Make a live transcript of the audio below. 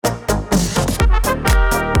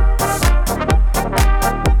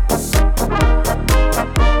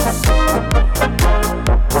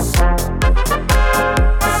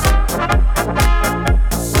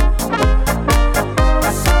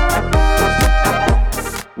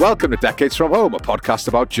Welcome to Decades From Home, a podcast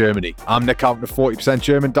about Germany. I'm Nick Houghton of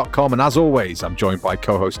 40%German.com, and as always, I'm joined by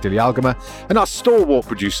co-host Dilly Algemer and our stalwart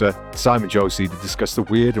producer, Simon Josie, to discuss the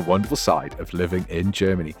weird and wonderful side of living in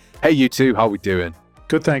Germany. Hey, you two, how we doing?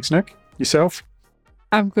 Good, thanks, Nick. Yourself?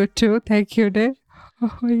 I'm good too. Thank you, Nick.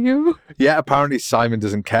 How are you? Yeah, apparently Simon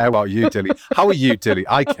doesn't care about you, Dilly. How are you, Dilly?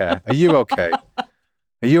 I care. Are you okay?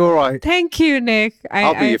 Are you all right? Thank you, Nick.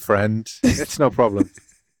 I'll be your friend. It's no problem.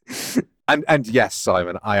 And yes,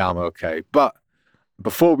 Simon, I am okay. But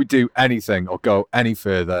before we do anything or go any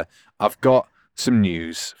further, I've got some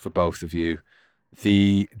news for both of you.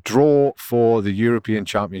 The draw for the European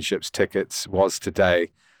Championships tickets was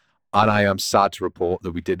today, and I am sad to report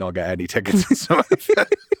that we did not get any tickets.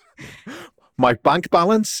 My bank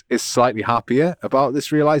balance is slightly happier about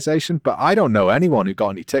this realization, but I don't know anyone who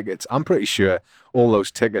got any tickets. I'm pretty sure all those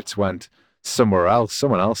tickets went somewhere else.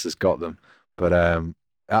 Someone else has got them. But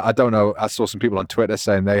I don't know. I saw some people on Twitter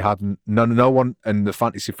saying they hadn't. No one in the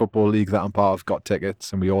fantasy football league that I'm part of got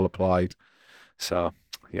tickets, and we all applied. So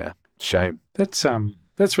yeah, shame. That's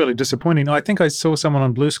really disappointing. I think I saw someone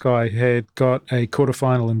on Blue Sky had got a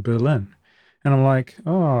quarterfinal in Berlin, and I'm like,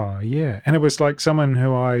 oh yeah. And it was like someone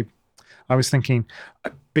who I was thinking,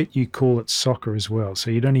 I bet you call it soccer as well, so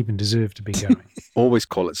you don't even deserve to be going. Always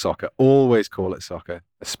call it soccer. Always call it soccer,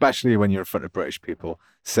 especially when you're in front of British people.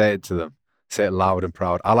 Say it to them. Say it loud and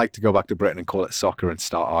proud. I like to go back to Britain and call it soccer and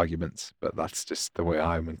start arguments, but that's just the way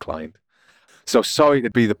I'm inclined. So sorry to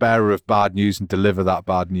be the bearer of bad news and deliver that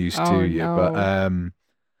bad news to you, no.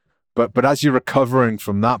 but as you're recovering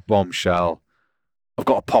from that bombshell, I've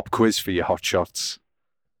got a pop quiz for you, hotshots.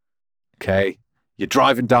 Okay, you're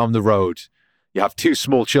driving down the road. You have two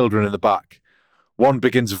small children in the back. One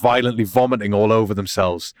begins violently vomiting all over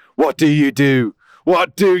themselves. What do you do?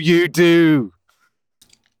 What do you do?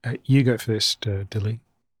 You go first, Dilly.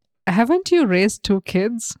 Haven't you raised two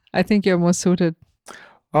kids? I think you're more suited.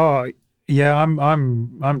 Oh yeah,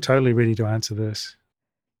 I'm totally ready to answer this.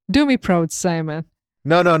 Do me proud, Simon.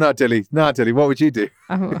 No, Dilly. No, Dilly, what would you do?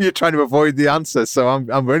 You're trying to avoid the answer, so I'm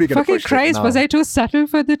really going to Fucking push Christ, it now. was I too subtle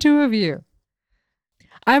for the two of you?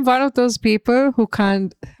 I'm one of those people who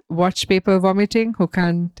can't watch people vomiting, who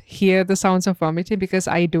can't hear the sounds of vomiting because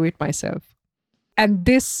I do it myself. And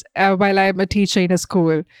this while I'm a teacher in a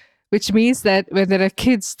school, which means that when there are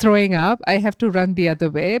kids throwing up, I have to run the other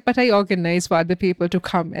way, but I organize for other people to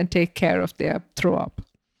come and take care of their throw up.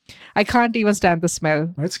 I can't even stand the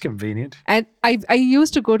smell. That's convenient. And I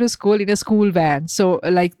used to go to school in a school van. So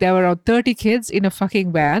like there were around 30 kids in a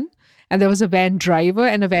fucking van, and there was a van driver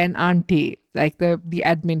and a van auntie, like the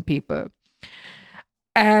admin people.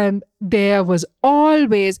 And there was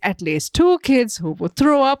always at least two kids who would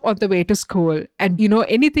throw up on the way to school. And, you know,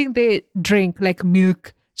 anything they drink, like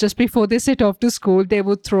milk, just before they set off to school, they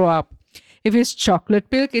would throw up. If it's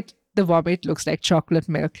chocolate milk, the vomit looks like chocolate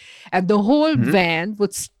milk. And the whole van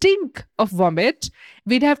would stink of vomit.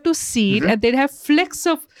 We'd have to seed, and they'd have flecks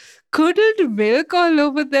of curdled milk all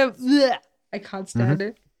over them. Blech. I can't stand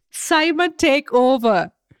it. Simon, take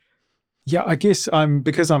over. Yeah, I guess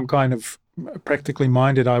because I'm kind of practically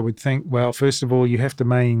minded, I would think, well, first of all, you have to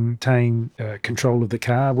maintain control of the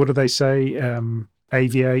car. What do they say?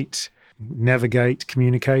 Aviate, navigate,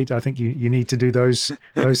 communicate. I think you need to do those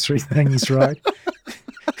three things, right?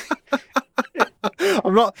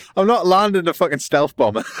 I'm not landing a fucking stealth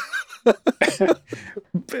bomber.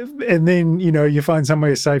 And then, you know, you find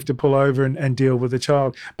somewhere safe to pull over and deal with the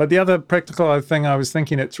child. But the other practical thing I was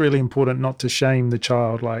thinking, it's really important not to shame the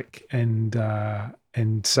child,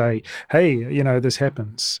 and say, hey, you know, this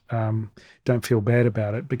happens. Don't feel bad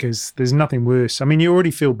about it, because there's nothing worse. I mean, you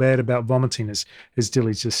already feel bad about vomiting, as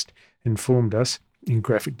Dilly's just informed us in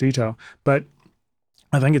graphic detail. But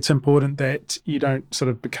I think it's important that you don't sort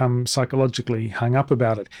of become psychologically hung up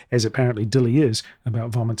about it, as apparently Dilly is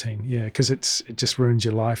about vomiting. Yeah, because it just ruins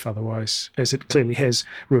your life otherwise, as it clearly has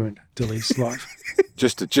ruined Dilly's life.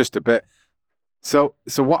 Just a bit. So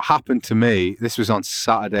what happened to me, this was on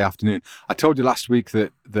Saturday afternoon. I told you last week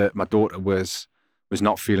that my daughter was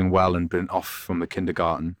not feeling well and been off from the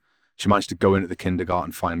kindergarten. She managed to go into the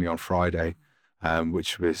kindergarten finally on Friday,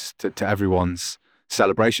 which was to everyone's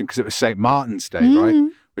celebration, because it was St. Martin's Day, right?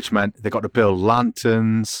 Which meant they got to build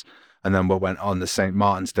lanterns, and then we went on the St.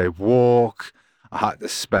 Martin's Day walk. I had to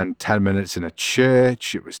spend 10 minutes in a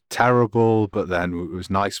church. It was terrible, but then it was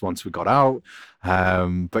nice once we got out.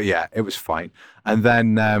 But yeah, it was fine. And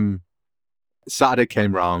then Saturday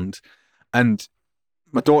came round, and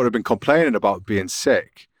my daughter had been complaining about being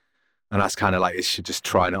sick. And I was kind of like, is she just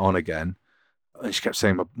trying it on again? And she kept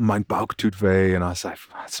saying, mein Bauch tut weh. And I was like,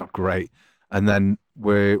 that's not great. And then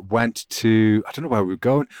we went to, I don't know where we were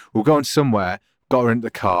going. We were going somewhere, got her into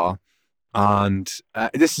the car, and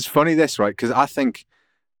this is funny, right? Because I think,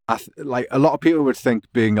 like a lot of people would think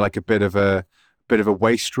being like a bit of a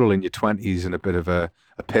wastrel in your 20s and a bit of a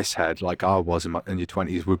piss head like I was in your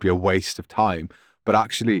 20s would be a waste of time. But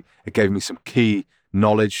actually, it gave me some key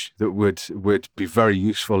knowledge that would be very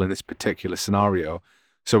useful in this particular scenario.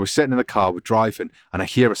 So we're sitting in the car, we're driving, and I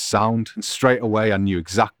hear a sound, and straight away I knew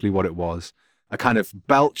exactly what it was. A kind of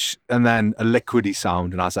belch and then a liquidy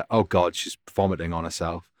sound, and I was like, oh God, she's vomiting on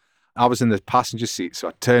herself. I was in the passenger seat, so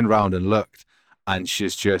I turned around and looked, and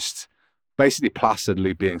she's just basically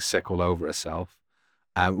placidly being sick all over herself,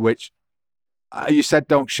 which you said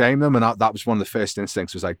don't shame them, and that was one of the first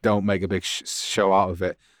instincts, was like, don't make a big show out of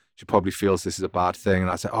it. She probably feels this is a bad thing.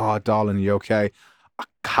 And I said, oh, darling, are you okay? I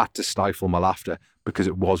had to stifle my laughter because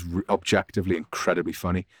it was objectively incredibly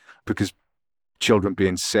funny, because children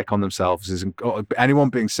being sick on themselves anyone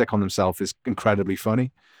being sick on themselves is incredibly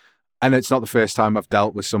funny. And it's not the first time I've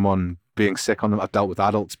dealt with someone being sick on them. I've dealt with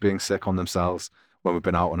adults being sick on themselves when we've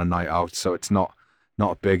been out on a night out. So it's not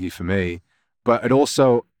a biggie for me. But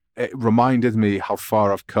it reminded me how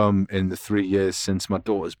far I've come in the 3 years since my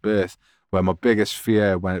daughter's birth, where my biggest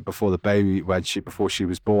fear before she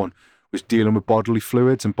was born was dealing with bodily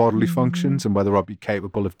fluids and bodily functions and whether I'd be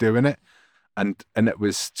capable of doing it. And it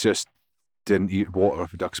was just, didn't eat water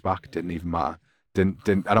off a duck's back. It didn't even matter.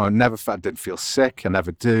 Didn't feel sick. I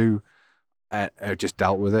never do. I just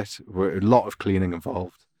dealt with it. A lot of cleaning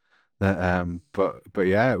involved. But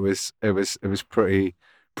yeah, it was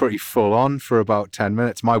pretty full on for about 10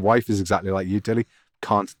 minutes. My wife is exactly like you, Dilly.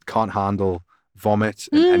 Can't handle vomit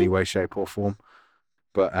in any way, shape or form.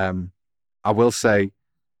 But I will say,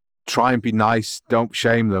 try and be nice. Don't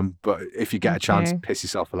shame them. But if you get a chance, piss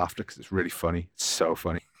yourself with laughter, because it's really funny. It's so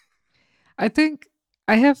funny. I think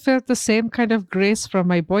I have felt the same kind of grace from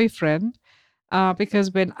my boyfriend,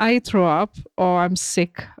 because when I throw up or I'm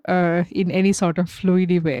sick in any sort of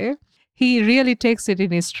fluidy way, he really takes it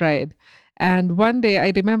in his stride. And one day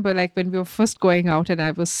I remember, like, when we were first going out and I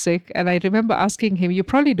was sick, and I remember asking him, you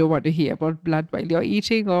probably don't want to hear about blood while you're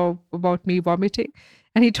eating or about me vomiting.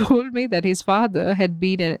 And he told me that his father had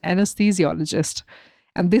been an anesthesiologist,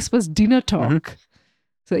 and this was dinner talk.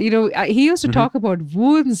 So, he used to talk about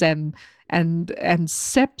wounds and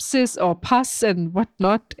sepsis or pus and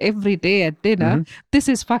whatnot every day at dinner. This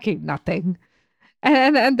is fucking nothing.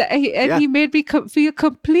 And he made me feel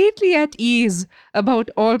completely at ease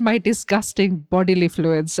about all my disgusting bodily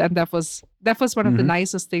fluids, and that was one of the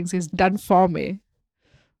nicest things he's done for me.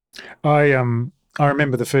 I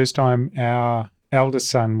remember the first time our eldest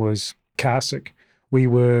son was car sick. We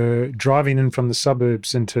were driving in from the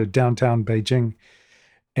suburbs into downtown Beijing,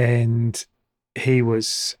 and he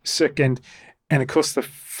was sick, and of course the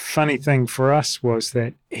funny thing for us was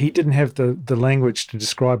that he didn't have the language to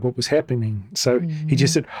describe what was happening. So he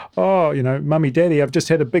just said, oh, Mummy, Daddy, I've just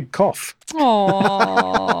had a big cough.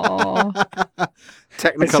 Aww.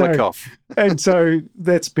 Technicolor cough. And so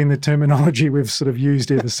that's been the terminology we've sort of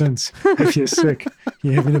used ever since. If you're sick,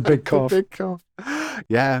 you're having a big cough. A big cough.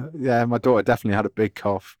 Yeah, my daughter definitely had a big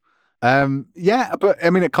cough. But I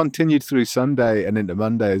mean, it continued through Sunday and into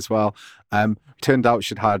Monday as well. Turned out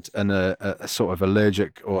she'd had a sort of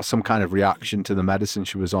allergic or some kind of reaction to the medicine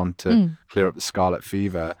she was on to clear up the scarlet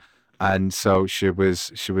fever, and so she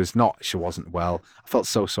wasn't well. I felt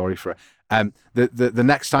so sorry for her. The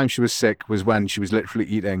next time she was sick was when she was literally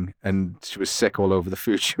eating, and she was sick all over the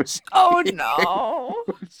food she was eating. Oh no!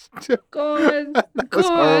 God, that was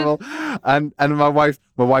horrible. And my wife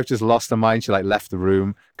just lost her mind. She left the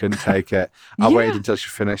room, couldn't take it. I waited until she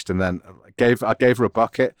finished, and then I gave her a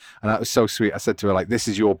bucket, and that was so sweet. I said to her, this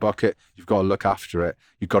is your bucket. You've got to look after it.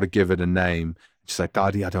 You've got to give it a name. She's like,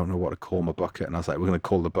 Daddy, I don't know what to call my bucket. And I was like, we're going to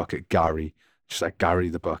call the bucket Gary. She's like, Gary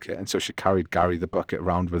the bucket. And so she carried Gary the bucket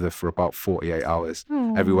around with her for about 48 hours.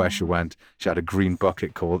 Aww. Everywhere she went, she had a green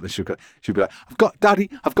bucket called, and she'd be like, I've got Daddy,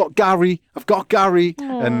 I've got Gary, I've got Gary.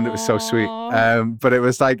 Aww. And it was so sweet. But it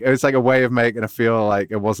was like a way of making her feel like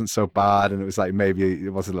it wasn't so bad. And it was like, maybe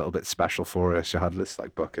it was a little bit special for her. She had this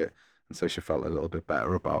bucket. And so she felt a little bit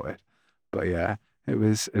better about it. But yeah, it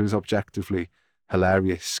was objectively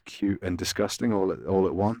hilarious, cute, and disgusting all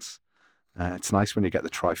at once. It's nice when you get the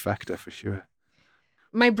trifecta, for sure.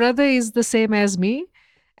 My brother is the same as me,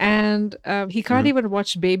 and he can't even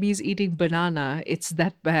watch babies eating banana. It's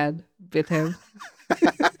that bad with him.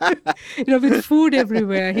 With food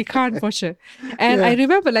everywhere, he can't watch it. And I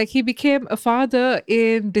remember, he became a father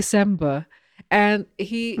in December, and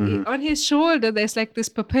he on his shoulder there's this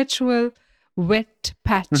perpetual wet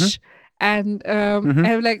patch, and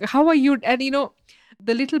I'm like, how are you? And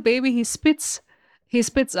the little baby, he spits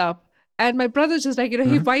up. And my brother's just like,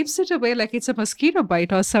 he wipes it away like it's a mosquito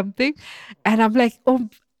bite or something. And I'm like, oh,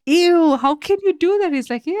 ew, how can you do that?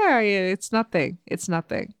 He's like, yeah, it's nothing. It's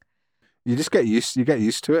nothing. You just get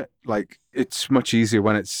used to it. Like, it's much easier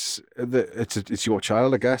when it's your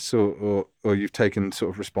child, I guess, or you've taken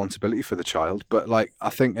sort of responsibility for the child. But like,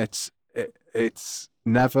 I think it's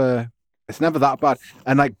never that bad.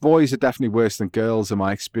 And like, boys are definitely worse than girls in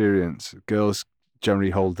my experience. Girls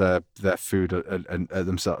generally hold their food and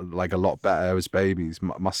themselves like a lot better as babies.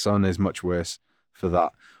 My son is much worse for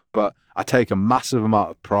that. But I take a massive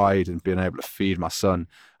amount of pride in being able to feed my son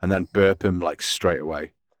and then burp him like straight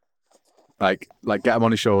away. Like get him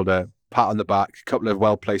on his shoulder, pat on the back, a couple of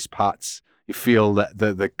well-placed pats. You feel that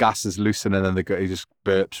the gas is loosening and he just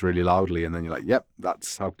burps really loudly. And then you're like, yep,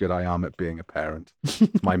 that's how good I am at being a parent.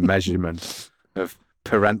 It's my measurement of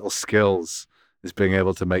parental skills is being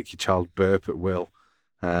able to make your child burp at will.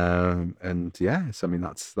 And yes, I mean,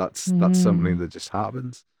 that's something that just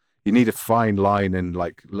happens. You need a fine line in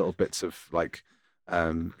like little bits of like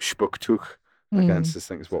Spucktuch, against this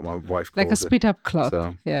thing is what my wife calls like a spit up cloth.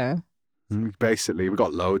 So, yeah. Basically, we've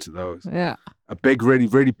got loads of those. Yeah. A big, really,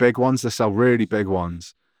 really big ones. They sell really big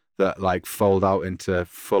ones that like fold out into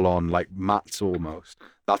full on like mats almost.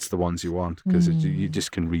 That's the ones you want because you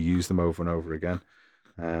just can reuse them over and over again.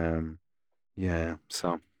 Yeah.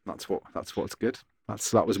 So that's what's good.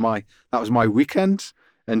 That was my weekend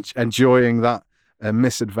and enjoying that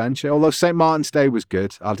misadventure. Although St. Martin's Day was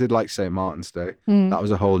good. I did like St. Martin's Day. That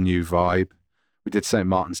was a whole new vibe. We did St.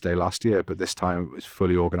 Martin's Day last year, but this time it was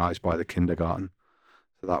fully organised by the kindergarten.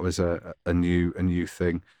 So that was a new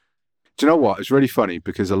thing. Do you know what? It's really funny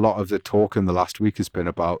because a lot of the talk in the last week has been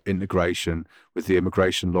about integration with the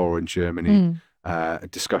immigration law in Germany,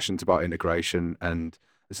 discussions about integration. And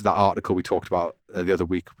this is that article we talked about the other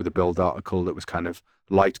week with the Bild article that was kind of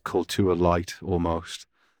light culture light almost.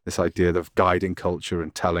 This idea of guiding culture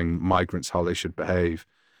and telling migrants how they should behave.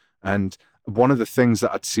 And one of the things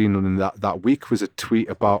that I'd seen in that week was a tweet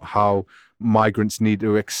about how migrants need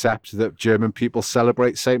to accept that German people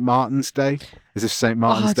celebrate St. Martin's Day, as if St.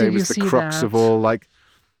 Martin's Day was the crux of all. Like,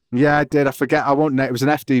 yeah, I did. I forget. I won't. It was an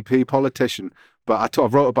FDP politician, but I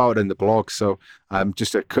wrote about it in the blog. So,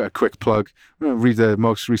 just a quick plug. Read the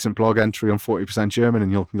most recent blog entry on 40% German,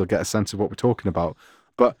 and you'll get a sense of what we're talking about.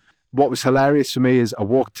 But what was hilarious for me is I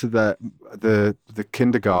walked to the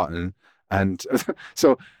kindergarten, and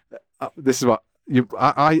so. This is what the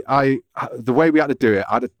way we had to do it.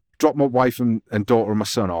 I had to drop my wife and daughter and my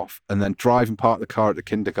son off, and then drive and park the car at the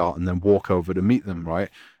kindergarten, and then walk over to meet them, right?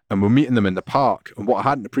 And we're meeting them in the park. And what I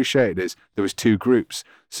hadn't appreciated is there was two groups.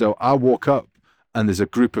 So I walk up, and there's a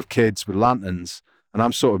group of kids with lanterns, and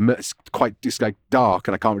I'm sort of it's like dark,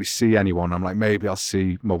 and I can't really see anyone. I'm like, maybe I'll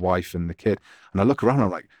see my wife and the kid. And I look around, and I'm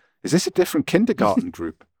like, is this a different kindergarten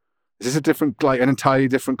group? Is this a different, like an entirely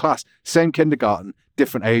different class? Same kindergarten,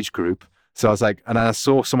 different age group. So I was like, and I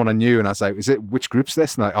saw someone I knew and I was like, which group's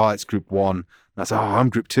this? And like, oh, it's group 1. And I was like, oh, I'm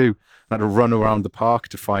group 2. And I had to run around the park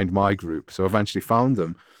to find my group. So I eventually found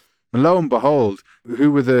them. And lo and behold,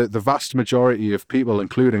 who were the vast majority of people,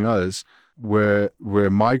 including us, were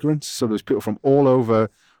migrants. So there was people from all over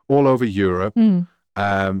Europe.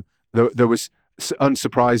 There was,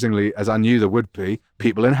 unsurprisingly, as I knew there would be,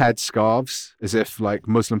 people in headscarves, as if like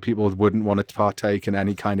Muslim people wouldn't want to partake in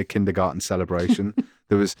any kind of kindergarten celebration.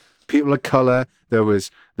 There was people of color. There was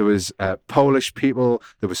Polish people.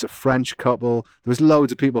 There was a French couple. There was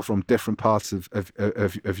loads of people from different parts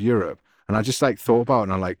of Europe. And I just like thought about it,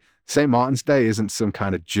 and I'm like, St. Martin's Day isn't some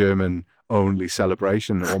kind of German only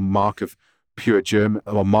celebration or mark of pure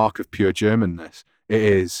Germanness. It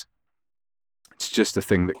is. It's just a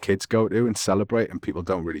thing that kids go to and celebrate, and people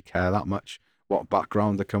don't really care that much what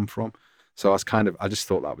background they come from. So I just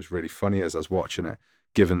thought that was really funny as I was watching it,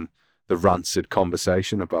 given the rancid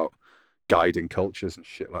conversation about guiding cultures and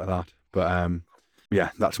shit like that. But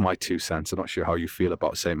yeah, that's my 2 cents. I'm not sure how you feel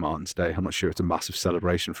about St. Martin's Day. I'm not sure it's a massive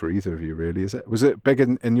celebration for either of you, really, is it? Was it big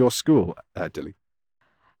in your school, Dilly?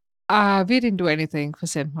 We didn't do anything for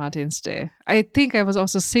St. Martin's Day. I think I was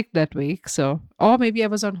also sick that week, or maybe I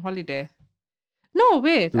was on holiday. No,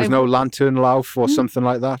 wait. There was no lantern lauf or something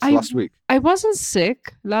like that last week? I wasn't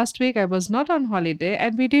sick last week. I was not on holiday,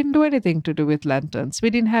 and we didn't do anything to do with lanterns. We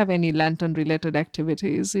didn't have any lantern-related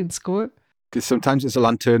activities in school. Because sometimes it's a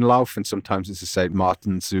lantern lauf and sometimes it's a St.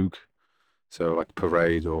 Martinszug. So like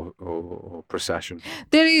parade or procession.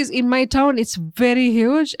 There is, in my town, it's very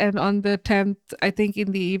huge. And on the 10th, I think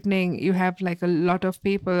in the evening, you have like a lot of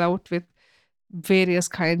people out with various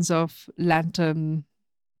kinds of lantern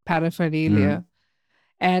paraphernalia.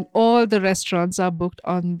 And all the restaurants are booked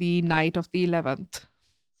on the night of the 11th.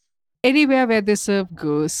 Anywhere where they serve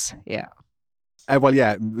goose. Yeah. Well,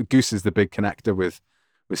 yeah, Goose is the big connector with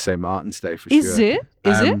St. Martin's Day for Is sure. it?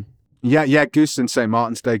 Is it? Yeah, Goose and St.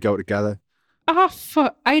 Martin's Day go together.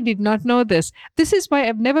 I did not know this. This is why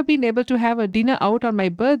I've never been able to have a dinner out on my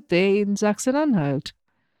birthday in Sachsen-Anhalt.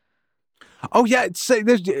 Oh yeah,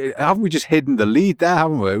 haven't we just hidden the lead there,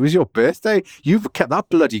 haven't we? It was your birthday. You've kept that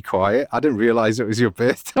bloody quiet. I didn't realize it was your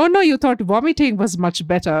birthday. Oh no, you thought vomiting was much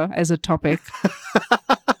better as a topic.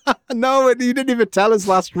 No, you didn't even tell us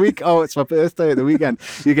last week. Oh, it's my birthday at the weekend.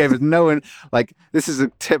 You gave us like, this is a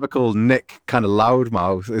typical Nick kind of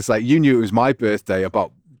loudmouth. It's like you knew it was my birthday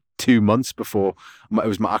about 2 months before it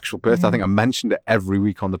was my actual birthday. I think I mentioned it every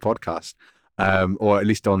week on the podcast, or at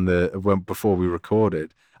least before we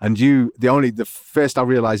recorded. And the first I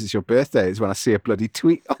realize it's your birthday is when I see a bloody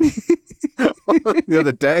tweet on the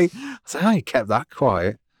other day. I was like, oh, you kept that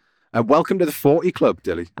quiet. Welcome to the 40 Club,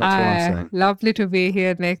 Dilly. That's what I'm saying. Lovely to be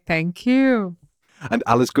here, Nick. Thank you. And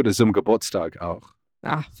alles Gute zum Geburtstag auch.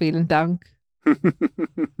 Vielen Dank.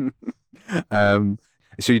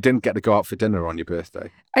 So you didn't get to go out for dinner on your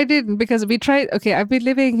birthday? I didn't, because we tried. Okay, I've been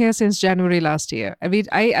living here since January last year.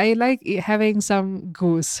 I like having some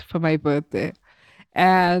goose for my birthday.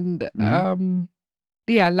 And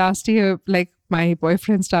last year, like, my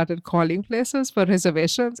boyfriend started calling places for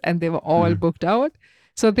reservations and they were all booked out.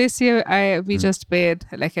 So this year we just made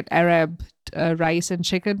like an Arab rice and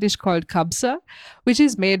chicken dish called kabsa, which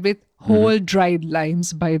is made with whole dried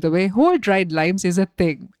limes, by the way. Whole dried limes is a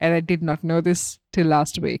thing, and I did not know this till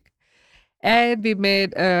last week. And we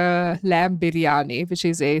made lamb biryani, which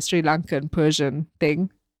is a Sri Lankan Persian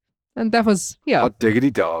thing. And that was, Hot diggity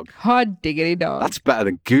dog. Hot diggity dog. That's better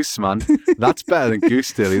than goose, man. That's better than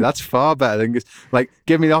goose, Dilly. That's far better than goose. Like,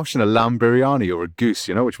 give me the option of lamb biryani or a goose.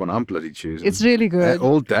 You know which one I'm bloody choosing. It's really good.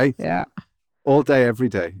 All day. Yeah. All day, every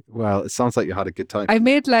day. Well, it sounds like you had a good time. I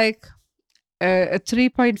made like a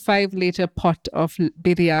 3.5 liter pot of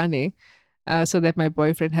biryani so that my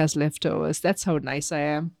boyfriend has leftovers. That's how nice I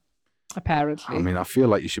am. Apparently. I mean, I feel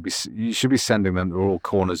like you should be sending them to all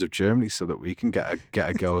corners of Germany so that we can get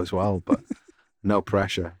a go as well. But no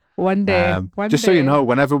pressure. One day. So you know,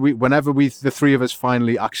 whenever we the three of us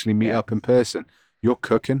finally actually meet up in person, you're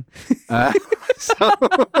cooking. So.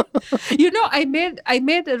 You know, I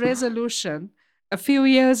made a resolution a few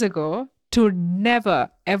years ago to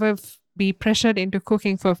never ever be pressured into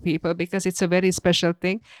cooking for people, because it's a very special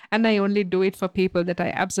thing, and I only do it for people that I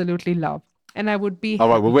absolutely love. And I would be. All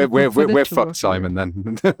right, well, we're fucked, Simon.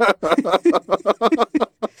 Then.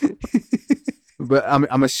 But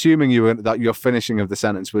I'm assuming that your finishing of the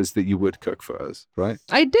sentence was that you would cook for us, right?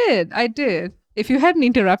 I did. If you hadn't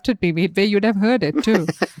interrupted me midway, you'd have heard it too.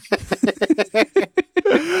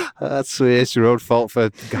 It's your own fault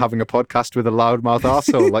for having a podcast with a loudmouth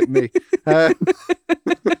arsehole like me.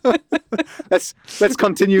 Let's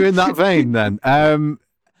continue in that vein then.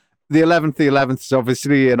 The 11th is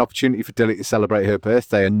obviously an opportunity for Dilly to celebrate her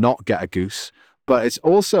birthday and not get a goose, but it's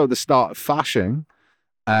also the start of Fasching,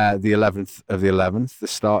 the 11th of the 11th, the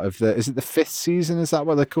start of is it the 5th season? Is that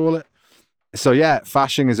what they call it? So yeah,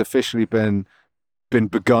 Fasching has officially been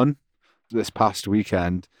begun this past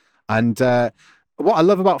weekend. And what I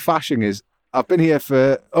love about Fasching is I've been here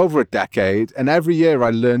for over a decade, and every year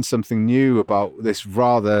I learn something new about this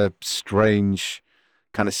rather strange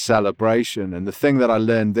kind of celebration. And the thing that I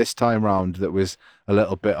learned this time round that was a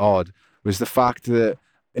little bit odd was the fact that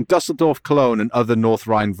in Dusseldorf, Cologne, and other North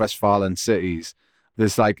Rhine-Westphalen cities,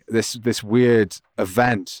 there's like this weird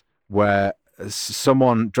event where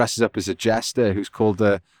someone dresses up as a jester who's called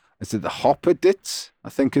is it the Hoppeditz, I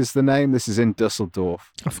think is the name. This is in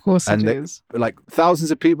Dusseldorf. Of course it is. Like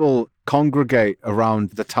thousands of people congregate around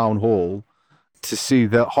the town hall to see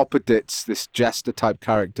the Hoppeditz, this jester type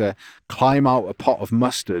character, climb out a pot of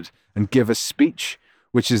mustard and give a speech,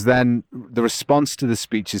 which is then the response to the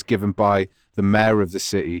speech is given by the mayor of the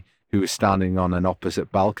city, who is standing on an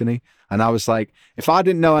opposite balcony. And I was like, if I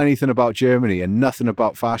didn't know anything about Germany and nothing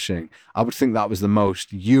about Fasching, I would think that was the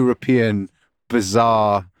most European,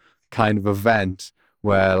 bizarre kind of event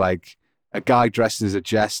where like a guy dressed as a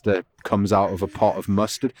jester comes out of a pot of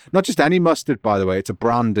mustard. Not just any mustard, by the way, it's a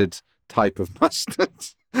branded type of mustard.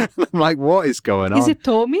 I'm like, what is going on? Is it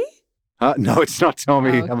Tommy? No, it's not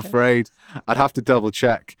Tommy. Oh, okay. I'm afraid. I'd have to double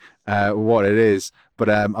check what it is, but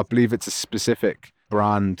I believe it's a specific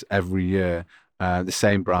brand every year. The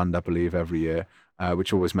same brand, I believe, every year,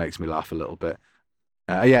 which always makes me laugh a little bit.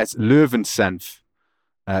 Yeah, it's Löwensenf,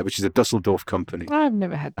 which is a Dusseldorf company. I've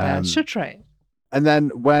never had that. Should try it. And then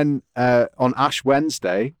when on Ash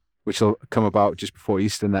Wednesday, which will come about just before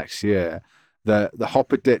Easter next year, the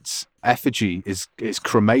Hoppeditz effigy is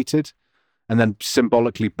cremated, and then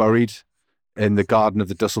symbolically buried in the garden of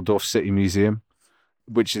the Dusseldorf City Museum,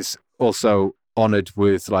 which is also honored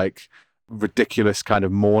with like ridiculous kind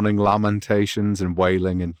of mourning lamentations and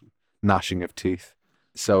wailing and gnashing of teeth.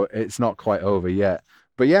 So it's not quite over yet.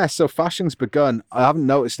 But yeah, so fashion's begun. I haven't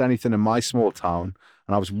noticed anything in my small town,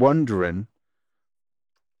 and I was wondering,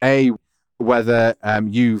 A, whether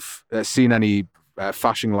you've seen any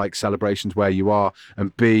fashion-like celebrations where you are,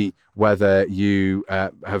 and B, whether you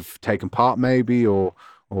have taken part maybe, or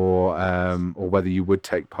whether you would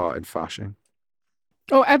take part in fashion.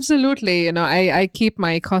 Oh, absolutely. I keep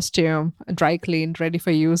my costume dry cleaned, ready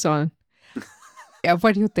for use on. Yeah,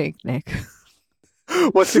 what do you think, Nick?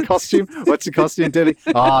 What's the costume? What's the costume, Dilly?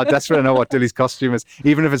 Desperate to know what Dilly's costume is.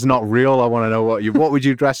 Even if it's not real, I want to know what would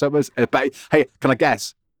you dress up as? Hey, can I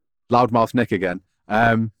guess? Loudmouth Nick again.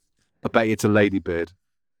 I bet you it's a ladybird.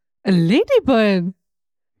 A ladybird?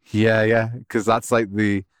 Yeah, because that's like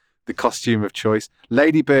the costume of choice.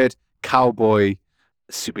 Ladybird, cowboy,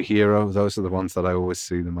 superhero. Those are the ones that I always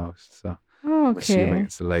see the most. So I'm assuming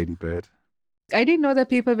it's a ladybird. I didn't know that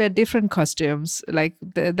people wear different costumes, like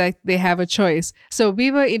they have a choice. So we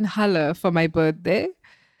were in Halle for my birthday.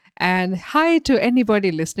 And hi to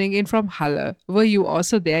anybody listening in from Halle. Were you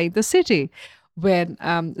also there in the city? When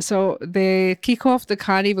so they kick off the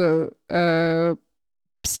carnival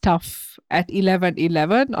stuff at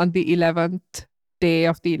 11/11 on the 11th day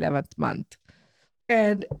of the 11th month.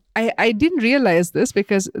 And I didn't realize this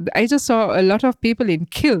because I just saw a lot of people in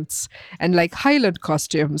kilts and like Highland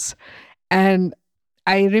costumes. And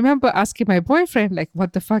I remember asking my boyfriend, like,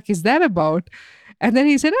 what the fuck is that about? And then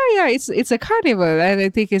he said, oh, yeah, it's a carnival. And I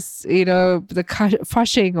think it's, the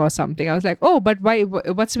Fushing or something. I was like, oh, but why?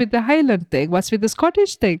 What's with the Highland thing? What's with the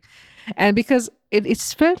Scottish thing? And because it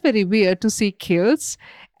felt very weird to see kilts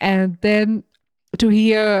and then to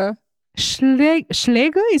hear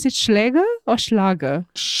Schläger? Is it Schläger or Schlager?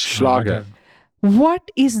 Schlager. What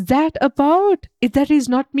is that about? That is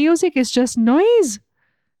not music. It's just noise.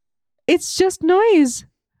 It's just noise.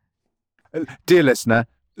 Dear listener,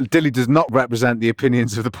 Dilly does not represent the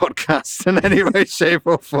opinions of the podcast in any way, shape,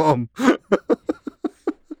 or form.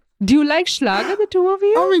 Do you like Schlager, the two of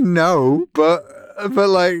you? I mean, no, but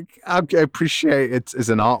like I appreciate it as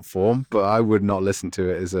an art form, but I would not listen to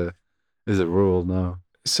it as a rule. No.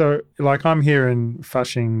 So, like, I'm here in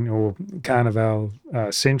Fushing or Carnival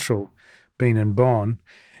Central, been in Bonn,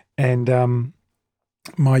 and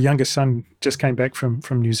my youngest son just came back from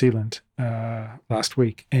New Zealand last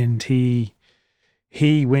week, and he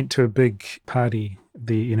went to a big party,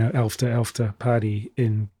 the Elfter party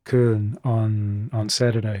in Köln on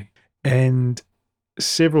Saturday, and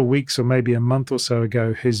several weeks or maybe a month or so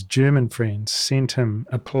ago, his German friends sent him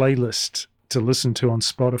a playlist to listen to on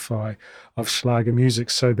Spotify of Schlager music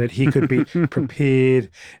so that he could be prepared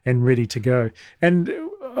and ready to go. And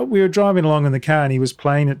we were driving along in the car and he was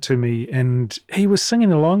playing it to me and he was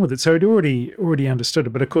singing along with it. So he'd already understood it.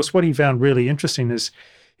 But of course, what he found really interesting is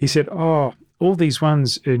he said, oh, all these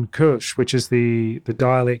ones in Kirsch, which is the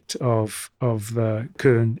dialect of the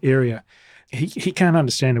Köln area, he can't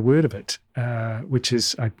understand a word of it, which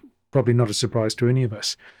is probably not a surprise to any of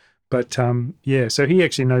us. But so he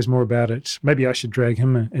actually knows more about it. Maybe I should drag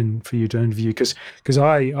him in for you to interview because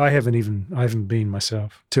I haven't been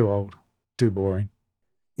myself. Too old, too boring.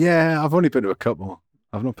 Yeah, I've only been to a couple.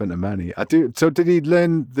 I've not been to many. I do. So did he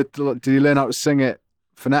learn how to sing it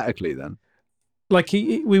phonetically then? Like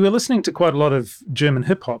we were listening to quite a lot of German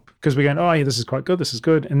hip hop because we're going, oh yeah, this is quite good, this is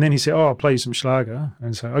good. And then he said, oh, I'll play you some Schlager.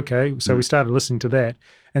 And so, okay. So we started listening to that.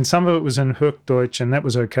 And some of it was in Hochdeutsch and that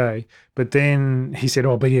was okay. But then he said,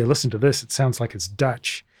 oh, but yeah, listen to this. It sounds like it's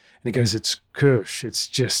Dutch. And he goes, it's Kirsch. It's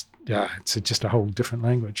just, just a whole different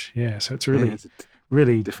language. Yeah. So it's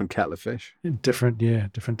really different kettle of fish. Different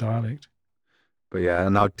dialect. But yeah,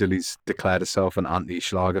 and now Dilly's declared herself an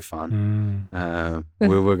anti-Schlager fan.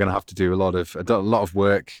 We're going to have to do a lot of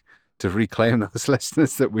work to reclaim those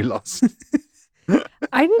listeners that we lost.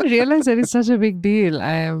 I didn't realize that it's such a big deal.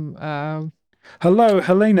 I am. Hello,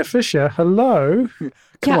 Helena Fischer. Hello.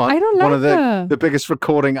 Come on, I don't like one of her. the biggest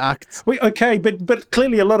recording acts. Okay, but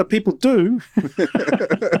clearly a lot of people do.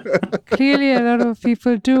 Clearly, a lot of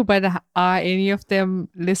people do. But are any of them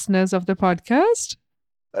listeners of the podcast?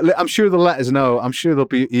 I'm sure they'll let us know. I'm sure there'll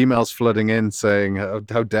be emails flooding in saying,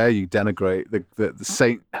 "How dare you denigrate the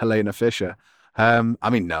Saint Helena Fischer?" I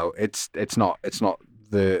mean, no, it's not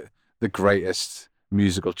the greatest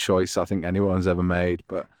musical choice I think anyone's ever made,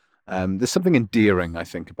 but there's something endearing, I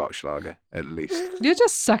think, about Schlager, at least. You're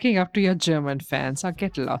just sucking up to your German fans. I'll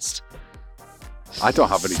get lost. I don't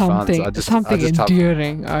have any fans. I just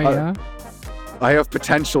endearing. I have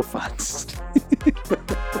potential fans.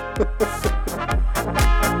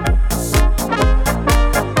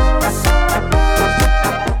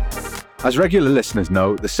 As regular listeners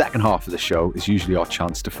know, the second half of the show is usually our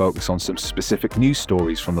chance to focus on some specific news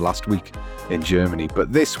stories from the last week in Germany.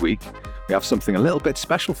 But this week, we have something a little bit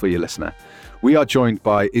special for you, listener. We are joined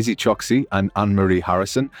by Izzy Choksi and Anne-Marie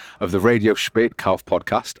Harrison of the Radio Spätkauf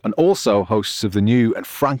podcast, and also hosts of the new and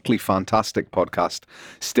frankly fantastic podcast,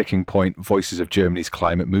 Sticking Point Voices of Germany's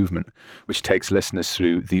Climate Movement, which takes listeners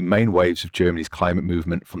through the main waves of Germany's climate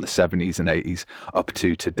movement from the 70s and 80s up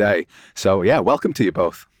to today. So yeah, welcome to you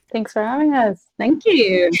both. Thanks for having us. Thank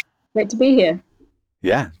you. Great to be here.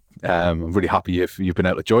 Yeah, I'm really happy you've been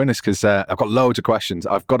able to join us because I've got loads of questions.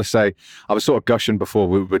 I've got to say, I was sort of gushing before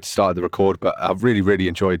we would start the record, but I've really, really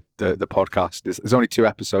enjoyed the podcast. There's only 2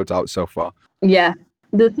 episodes out so far. Yeah.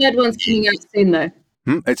 The third one's coming out soon, though.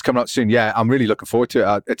 It's coming out soon. Yeah, I'm really looking forward to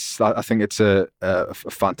it. I think it's a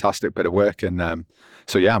fantastic bit of work, and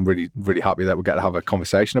so yeah, I'm really, really happy that we get to have a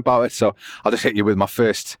conversation about it. So I'll just hit you with my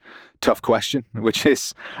first tough question, which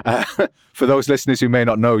is for those listeners who may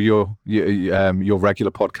not know your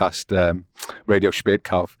regular podcast, Radio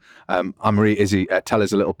Spätkauf. Anne-Marie, Izzy, tell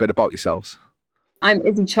us a little bit about yourselves. I'm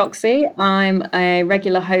Izzy Choksi. I'm a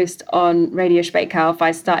regular host on Radio Spätkauf.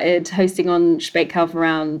 I started hosting on Spätkauf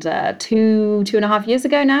around 2.5 years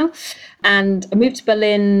ago now. And I moved to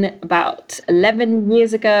Berlin about 11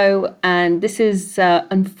 years ago. And this is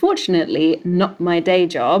unfortunately not my day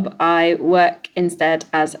job. I work instead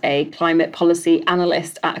as a climate policy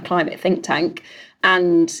analyst at a climate think tank.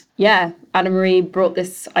 And yeah, Anne-Marie brought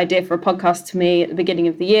this idea for a podcast to me at the beginning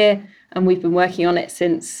of the year. And we've been working on it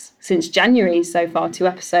since January so far, 2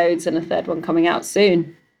 episodes and a third one coming out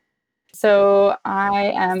soon. So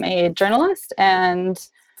I am a journalist, and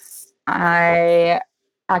I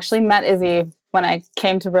actually met Izzy when I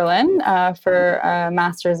came to Berlin for a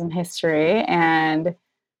master's in history. And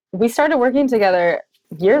we started working together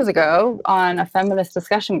years ago on a feminist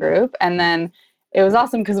discussion group. And then it was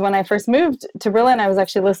awesome because when I first moved to Berlin, I was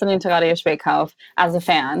actually listening to Radio Spätkauf as a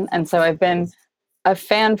fan. And so I've been a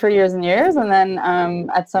fan for years and years. And then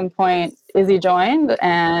at some point, Izzy joined,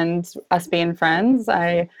 and us being friends,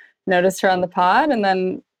 I noticed her on the pod and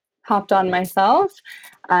then hopped on myself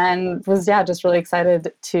and was, just really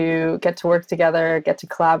excited to get to work together, get to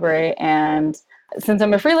collaborate. And since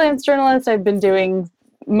I'm a freelance journalist, I've been doing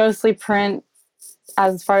mostly print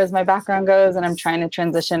as far as my background goes, and I'm trying to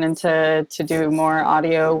transition to do more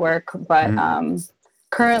audio work. But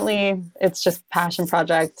currently, it's just passion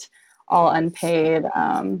project, all unpaid,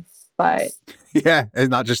 but yeah,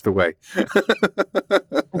 isn't that just the way?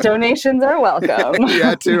 Donations are welcome.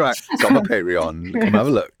 Yeah, too right. It's on my Patreon. Come have a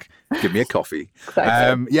look. Give me a coffee.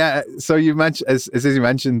 Exactly. So you mentioned, as you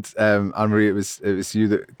mentioned, Anne-Marie, it was you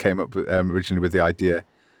that came up with, originally with the idea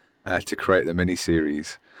to create the mini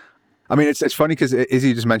series. I mean, it's funny because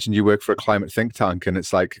Izzy just mentioned you work for a climate think tank, and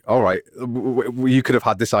it's like, all right, you could have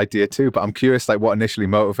had this idea too. But I'm curious, like, what initially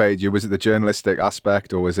motivated you? Was it the journalistic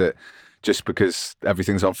aspect, or was it just because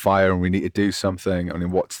everything's on fire and we need to do something? I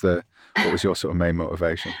mean, what was your sort of main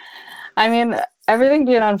motivation? I mean, everything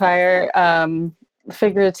being on fire,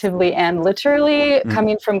 figuratively and literally,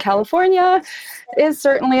 coming from California is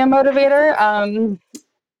certainly a motivator.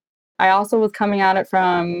 I also was coming at it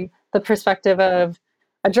from the perspective of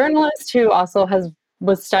a journalist who also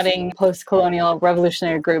was studying post-colonial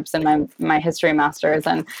revolutionary groups in my history master's.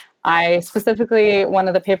 And I specifically, one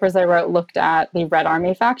of the papers I wrote looked at the Red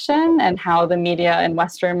Army faction and how the media in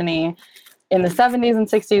West Germany in the 70s and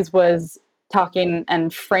 60s was talking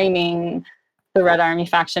and framing the Red Army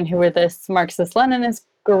faction, who were this Marxist-Leninist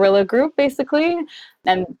guerrilla group, basically.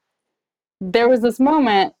 And there was this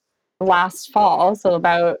moment last fall, so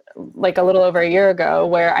about like a little over a year ago,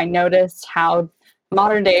 where I noticed how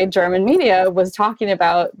modern day German media was talking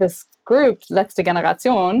about this group, Letzte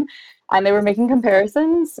Generation, and they were making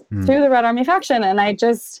comparisons to the Red Army faction. And I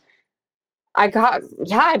just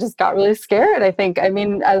got really scared, I think. I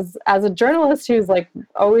mean, as a journalist who's like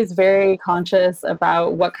always very conscious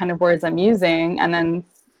about what kind of words I'm using, and then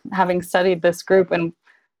having studied this group and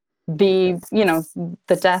the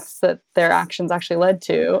deaths that their actions actually led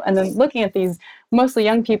to, and then looking at these mostly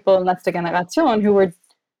young people in Letzte Generation who were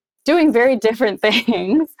doing very different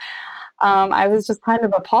things, I was just kind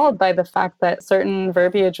of appalled by the fact that certain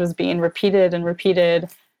verbiage was being repeated and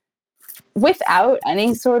repeated without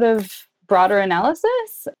any sort of broader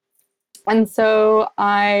analysis. And so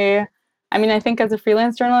I think as a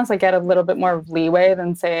freelance journalist, I get a little bit more leeway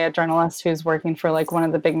than, say, a journalist who's working for like one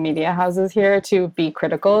of the big media houses here to be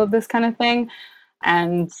critical of this kind of thing.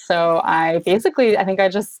 And so I think I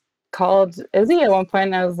just called Izzy at one point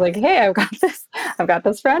and I was like, hey, I've got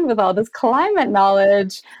this friend with all this climate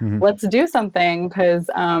knowledge. Let's do something. Because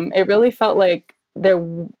it really felt like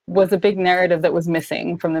was a big narrative that was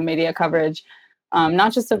missing from the media coverage,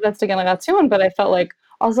 not just of Letzte Generation, but I felt like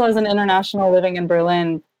also as an international living in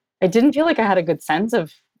Berlin, I didn't feel like I had a good sense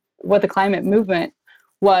of what the climate movement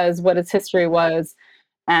was, what its history was,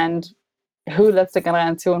 and who Letzte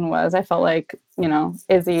Generation was. I felt like,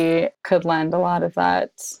 Izzy could lend a lot of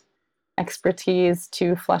that expertise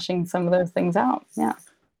to fleshing some of those things out. Yeah.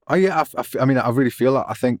 Oh yeah, I mean, I really feel that.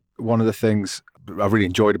 I think one of the things I really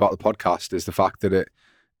enjoyed about the podcast is the fact that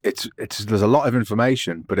it's there's a lot of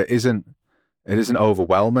information, but it isn't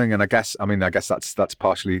overwhelming. And I guess that's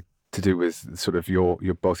partially to do with sort of your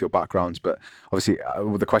both your backgrounds. But obviously,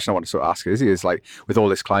 the question I want to sort of ask is like, with all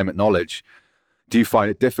this climate knowledge, do you find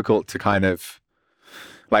it difficult to kind of,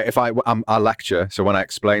 like, if I lecture, so when I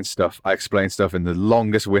explain stuff in the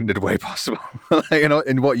longest winded way possible.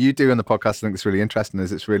 And what you do in the podcast, I think is really interesting,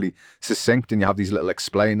 is it's really succinct, and you have these little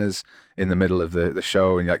explainers in the middle of the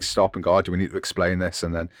show, and you like stop and go, oh, do we need to explain this?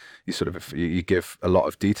 And then you sort of, you give a lot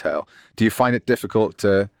of detail. Do you find it difficult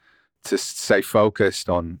to stay focused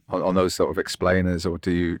on those sort of explainers, or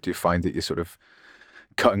do you find that you're sort of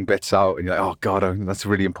cutting bits out and you're like, oh God, that's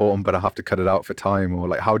really important, but I have to cut it out for time? Or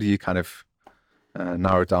like, how do you kind of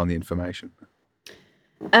narrow down the information?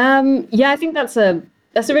 I think that's a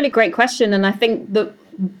really great question, and I think that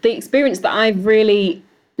the experience that I've really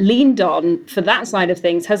leaned on for that side of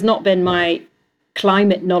things has not been my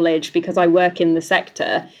climate knowledge because I work in the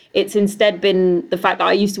sector. It's instead been the fact that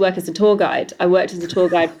I used to work as a tour guide. I worked as a tour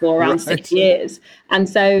guide for around 6 years, and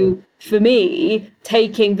so for me,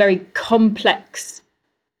 taking very complex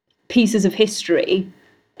pieces of history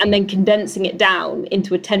and then condensing it down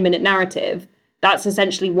into a 10-minute narrative, that's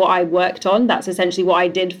essentially what I worked on. That's essentially what I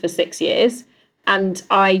did for 6 years. And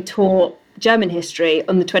I taught German history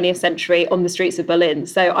on the 20th century on the streets of Berlin.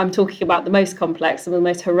 So I'm talking about the most complex, some of the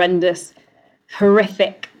most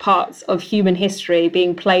horrific parts of human history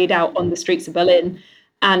being played out on the streets of Berlin,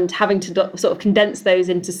 and having to sort of condense those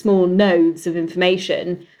into small nodes of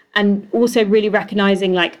information, and also really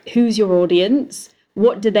recognizing, like, who's your audience?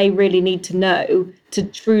 What do they really need to know to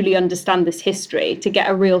truly understand this history, to get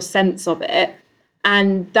a real sense of it?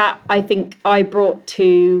 And that, I think, I brought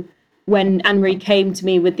to, when Anne-Marie came to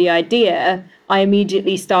me with the idea, I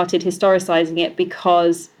immediately started historicizing it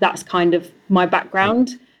because that's kind of my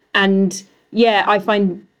background. And yeah, I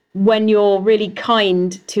find when you're really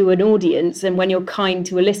kind to an audience and when you're kind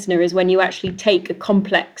to a listener is when you actually take a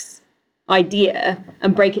complex idea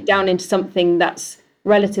and break it down into something that's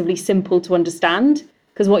relatively simple to understand.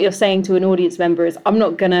 Because what you're saying to an audience member is, I'm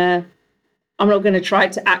not gonna try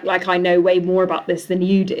to act like I know way more about this than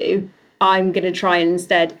you do. I'm going to try and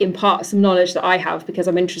instead impart some knowledge that I have because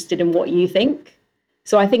I'm interested in what you think.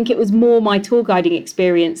 So I think it was more my tour guiding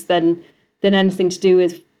experience than anything to do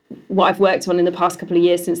with what I've worked on in the past couple of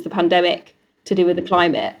years since the pandemic to do with the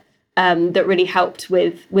climate, that really helped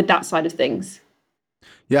with that side of things.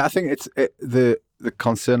 Yeah, I think the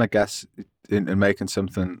concern, I guess, in making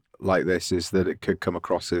something like this is that it could come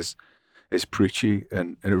across as preachy,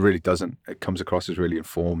 and it really doesn't. It comes across as really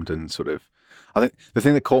informed and sort of, I think the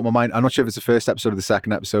thing that caught my mind, I'm not sure if it's the first episode or the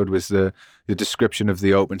second episode, was the description of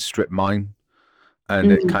the open strip mine, and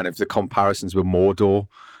it kind of the comparisons with Mordor,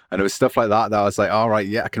 and it was stuff like that I was like, all right,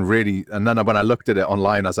 yeah, I can really. And then when I looked at it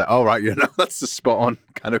online, I was like, all right, that's the spot on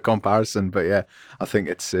kind of comparison. But yeah, I think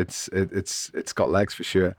it's got legs for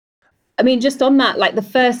sure. I mean, just on that, like the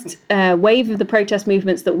first wave of the protest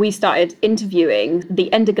movements that we started interviewing,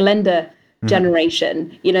 the Ende Gelände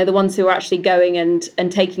generation, the ones who are actually going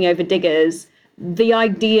and taking over diggers. The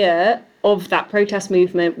idea of that protest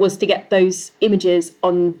movement was to get those images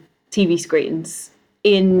on TV screens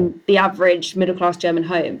in the average middle-class German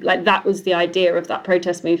home. Like, that was the idea of that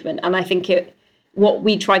protest movement. And I think what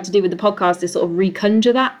we tried to do with the podcast is sort of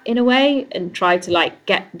reconjure that in a way and try to like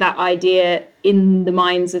get that idea in the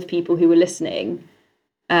minds of people who were listening.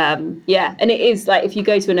 And it is like, if you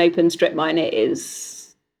go to an open strip mine, it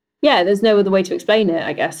is, there's no other way to explain it,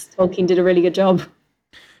 I guess. Tolkien did a really good job.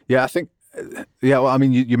 Yeah, I think, well, I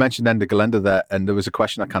mean, you mentioned Ende Gelände there, and there was a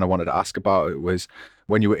question I kind of wanted to ask about. It was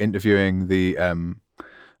when you were interviewing the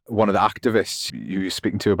one of the activists you were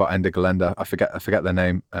speaking to about Ende Gelände. I forget their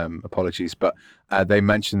name. Apologies, but they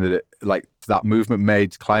mentioned that that movement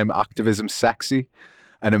made climate activism sexy,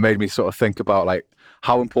 and it made me sort of think about like,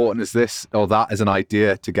 how important is this or that as an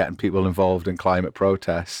idea to getting people involved in climate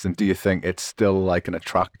protests? And do you think it's still like an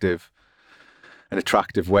attractive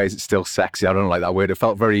way? Is it still sexy? I don't like that word. It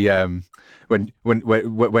felt very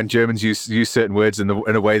when Germans use certain words in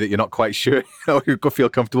a way that you're not quite sure you feel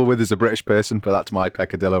comfortable with as a British person, but that's my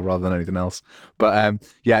peccadillo rather than anything else. But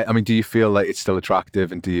I mean, do you feel like it's still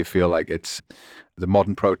attractive, and do you feel like the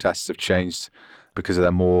modern protests have changed because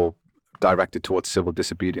they're more directed towards civil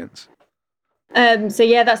disobedience? So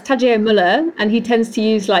yeah, that's Tadeo Muller, and he tends to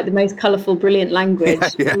use like the most colourful, brilliant language.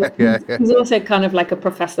 Yeah. He's also kind of like a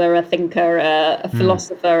professor, a thinker, a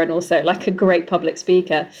philosopher, and also like a great public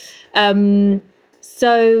speaker.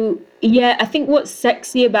 So yeah, I think what's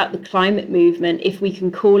sexy about the climate movement, if we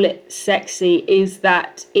can call it sexy, is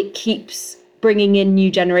that it keeps bringing in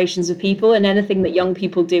new generations of people, and anything that young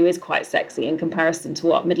people do is quite sexy in comparison to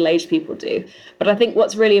what middle-aged people do. But I think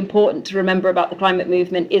what's really important to remember about the climate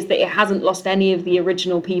movement is that it hasn't lost any of the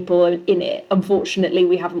original people in it. Unfortunately,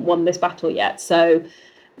 we haven't won this battle yet. So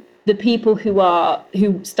the people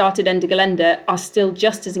who started Ende Gelände are still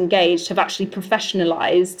just as engaged, have actually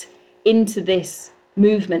professionalized into this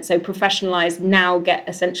movement. So professionalized now get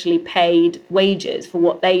essentially paid wages for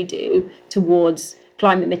what they do towards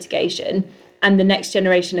climate mitigation. And the next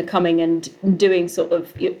generation are coming and doing sort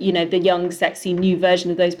of, you know, the young, sexy, new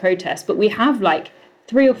version of those protests. But we have like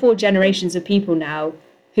 3 or 4 generations of people now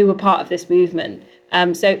who are part of this movement.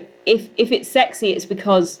 So if it's sexy, it's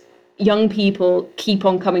because young people keep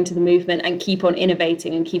on coming to the movement and keep on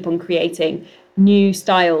innovating and keep on creating new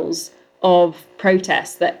styles of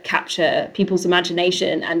protests that capture people's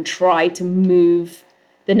imagination and try to move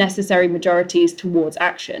the necessary majorities towards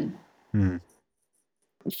action.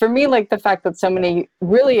 For me, like the fact that so many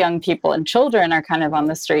really young people and children are kind of on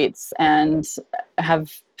the streets and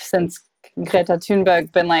have since Greta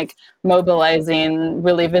Thunberg been like mobilizing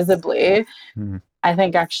really visibly. I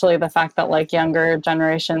think actually the fact that like younger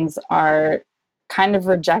generations are kind of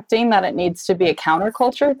rejecting that it needs to be a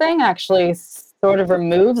counterculture thing actually sort of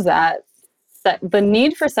removes that the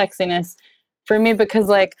need for sexiness for me, because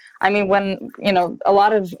like, I mean, when, you know, a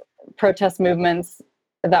lot of protest movements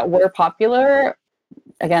that were popular,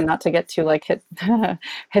 again, not to get too like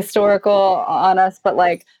historical on us, but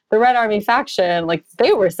like the Red Army faction, like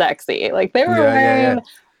they were sexy, like they were wearing,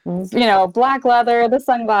 you know, black leather, the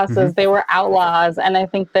sunglasses, they were outlaws. And I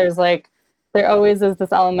think there always is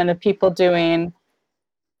this element of people doing,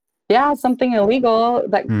 something illegal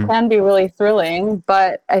that can be really thrilling.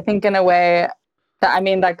 But I think in a way that, I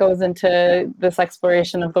mean, that goes into this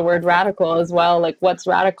exploration of the word radical as well, like what's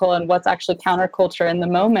radical and what's actually counterculture in the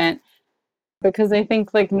moment. Because I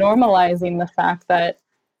think like normalizing the fact that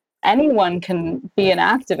anyone can be an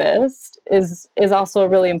activist is also a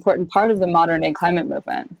really important part of the modern day climate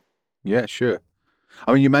movement. Yeah, sure.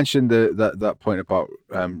 I mean, you mentioned that point about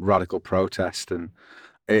radical protest, and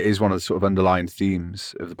it is one of the sort of underlying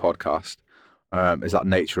themes of the podcast, is that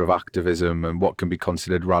nature of activism and what can be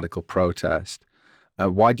considered radical protest.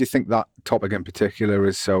 Why do you think that topic in particular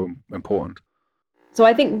is so important? So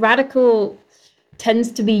I think radical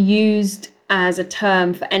tends to be used as a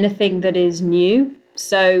term for anything that is new.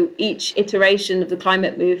 So each iteration of the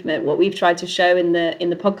climate movement, what we've tried to show in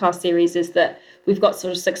the podcast series is that we've got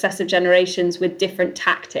sort of successive generations with different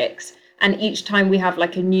tactics. And each time we have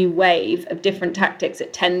like a new wave of different tactics,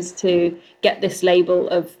 it tends to get this label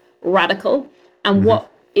of radical. And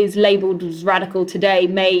what is labeled as radical today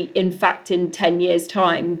may, in fact, in 10 years'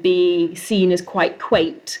 time, be seen as quite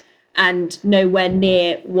quaint and nowhere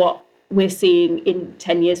near what we're seeing in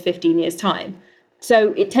 10 years, 15 years' time.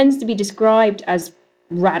 So it tends to be described as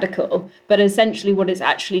radical, but essentially what it's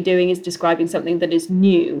actually doing is describing something that is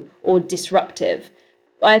new or disruptive.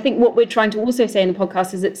 I think what we're trying to also say in the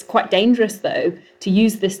podcast is it's quite dangerous, though, to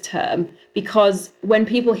use this term, because when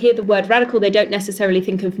people hear the word radical, they don't necessarily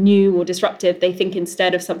think of new or disruptive. They think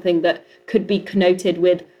instead of something that could be connoted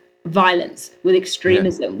with violence, with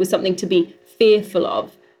extremism, with something to be fearful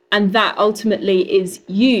of. And that ultimately is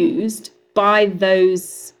used by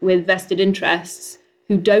those with vested interests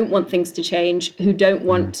who don't want things to change, who don't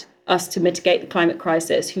want us to mitigate the climate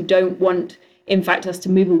crisis, who don't want, in fact, us to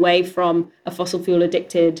move away from a fossil fuel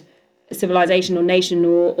addicted civilization or nation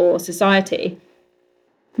or society.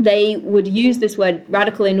 They would use this word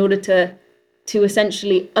radical in order to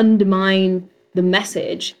essentially undermine the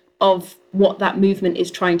message of what that movement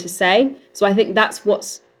is trying to say. So I think that's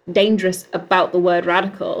what's dangerous about the word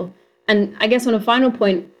radical. And I guess on a final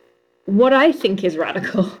point, what I think is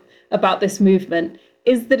radical about this movement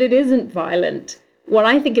is that it isn't violent. What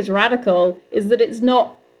I think is radical is that it's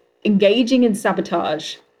not engaging in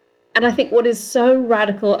sabotage. And I think what is so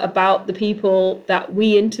radical about the people that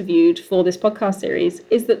we interviewed for this podcast series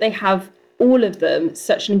is that they have, all of them,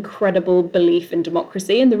 such an incredible belief in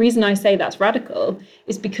democracy. And the reason I say that's radical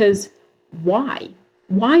is because why?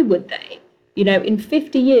 Why would they? You know, in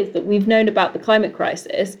 50 years that we've known about the climate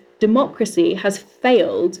crisis, democracy has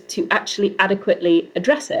failed to actually adequately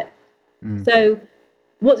address it. So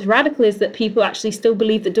what's radical is that people actually still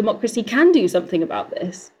believe that democracy can do something about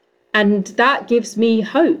this. And that gives me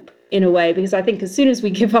hope in a way, because I think as soon as we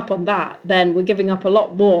give up on that, then we're giving up a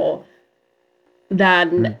lot more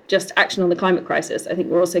than just action on the climate crisis. I think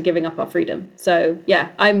we're also giving up our freedom. So yeah,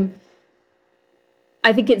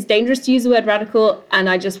 I think it's dangerous to use the word radical, and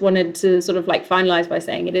I just wanted to sort of like finalize by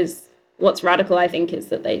saying it is, what's radical, I think, is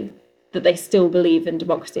that they still believe in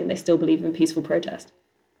democracy and they still believe in peaceful protest.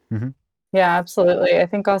 Mm-hmm. Yeah, absolutely. I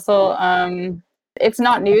think also it's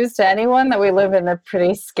not news to anyone that we live in a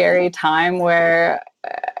pretty scary time where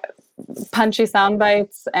punchy sound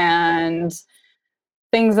bites and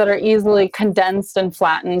things that are easily condensed and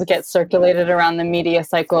flattened get circulated around the media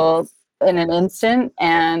cycle in an instant.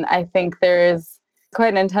 And I think there is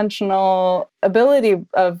quite an intentional ability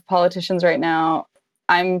of politicians right now.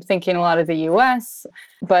 I'm thinking a lot of the US,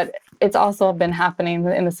 but it's also been happening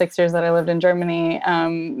in the 6 years that I lived in Germany,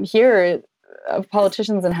 here, of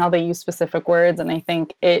politicians and how they use specific words. And I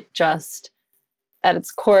think it just, at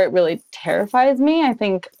its core, it really terrifies me. I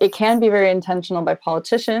think it can be very intentional by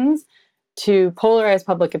politicians to polarize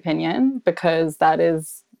public opinion, because that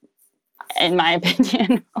is, in my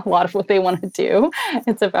opinion, a lot of what they want to do.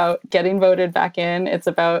 It's about getting voted back in. It's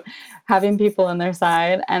about having people on their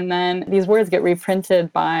side. And then these words get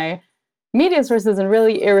reprinted by media sources in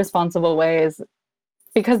really irresponsible ways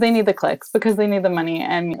because they need the clicks, because they need the money.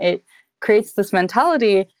 And it creates this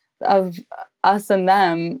mentality of us and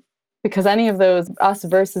them, because any of those us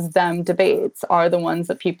versus them debates are the ones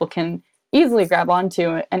that people can easily grab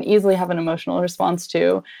onto and easily have an emotional response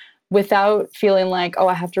to, without feeling like, oh,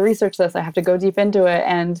 I have to research this, I have to go deep into it.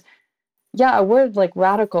 And yeah, a word like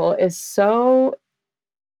radical is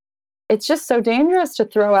it's just so dangerous to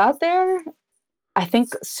throw out there. I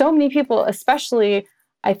think so many people, especially,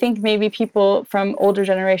 I think maybe people from older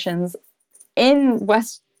generations in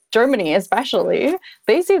West Germany especially,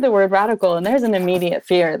 they see the word radical and there's an immediate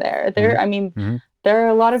fear there. There are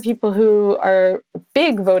a lot of people who are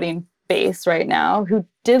big voting base right now who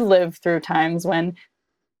did live through times when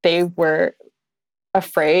they were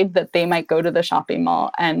afraid that they might go to the shopping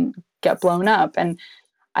mall and get blown up. And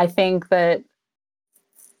I think that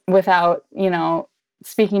without,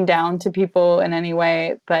 speaking down to people in any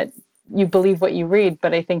way, that you believe what you read,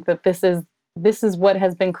 but I think that this is what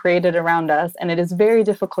has been created around us, and it is very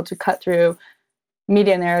difficult to cut through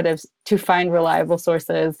media narratives to find reliable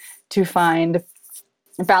sources, to find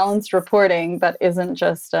balanced reporting that isn't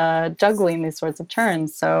just juggling these sorts of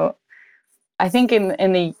terms. So I think in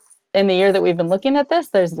the year that we've been looking at this,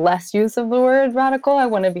 there's less use of the word radical. I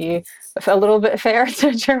want to be a little bit fair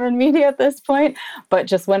to German media at this point, but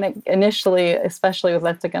just when it initially, especially with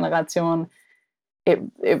Letzte Generation,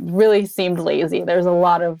 it really seemed lazy. There's a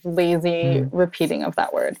lot of lazy repeating of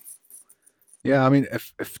that word. Yeah, I mean,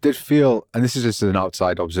 if it did feel, and this is just an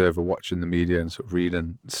outside observer watching the media and sort of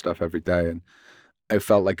reading stuff every day, and it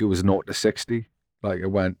felt like it was 0 to 60. Like it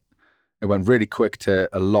went really quick to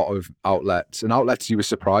a lot of outlets, and outlets you were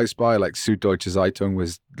surprised by, like Süddeutsche Zeitung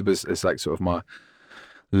is like sort of my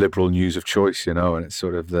liberal news of choice, and it's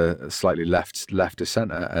sort of the slightly left of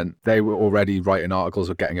center, and they were already writing articles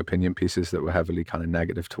or getting opinion pieces that were heavily kind of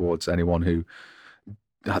negative towards anyone who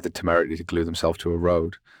had the temerity to glue themselves to a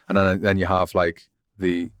road. And then you have like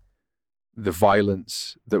the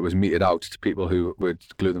violence that was meted out to people who would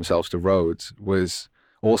glue themselves to roads was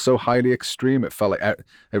also highly extreme. It felt like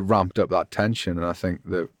it ramped up that tension, and I think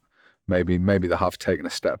that maybe they have taken a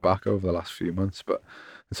step back over the last few months, but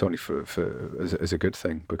it's only as a good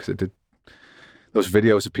thing, because it did. Those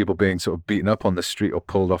videos of people being sort of beaten up on the street or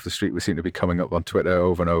pulled off the street seem to be coming up on Twitter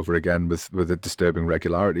over and over again with a disturbing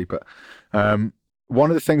regularity. But one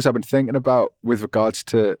of the things I've been thinking about with regards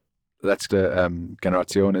to Letzte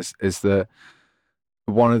Generation is the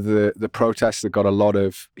one of the protests that got a lot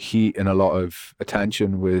of heat and a lot of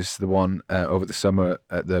attention was the one over the summer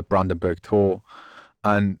at the Brandenburg Tor,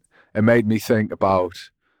 and it made me think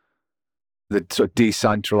about the sort of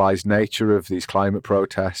decentralized nature of these climate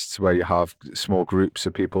protests, where you have small groups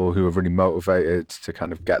of people who are really motivated to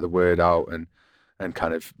kind of get the word out and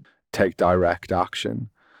kind of take direct action.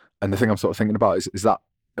 And the thing I'm sort of thinking about is that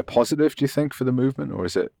a positive, do you think, for the movement, or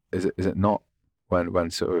is it not,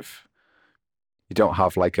 when sort of you don't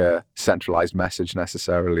have like a centralized message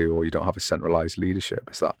necessarily, or you don't have a centralized leadership?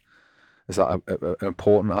 Is that an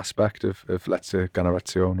important aspect of Letzte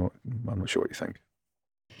Generation? Or I'm not sure what you think.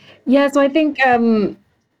 Yeah, so I think,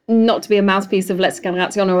 not to be a mouthpiece of Letzte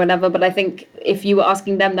Generation or whatever, but I think if you were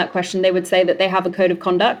asking them that question, they would say that they have a code of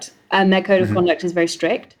conduct, and their code of conduct is very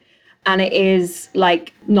strict, and it is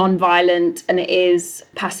like non-violent, and it is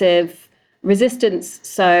passive resistance.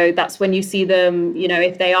 So that's when you see them,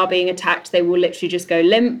 if they are being attacked, they will literally just go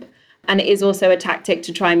limp. And it is also a tactic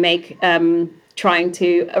to try and make trying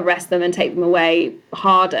to arrest them and take them away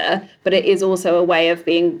harder, but it is also a way of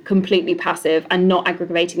being completely passive and not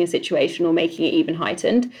aggravating a situation or making it even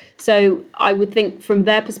heightened. So I would think from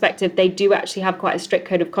their perspective, they do actually have quite a strict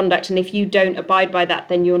code of conduct. And if you don't abide by that,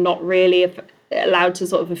 then you're not really allowed to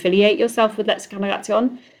sort of affiliate yourself with Let's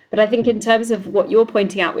Generación. But I think in terms of what you're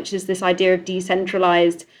pointing out, which is this idea of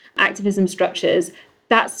decentralized activism structures,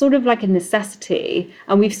 that's sort of like a necessity.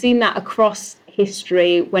 And we've seen that across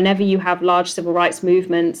history. Whenever you have large civil rights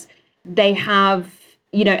movements, they have,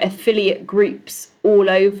 affiliate groups all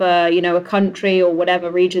over, a country or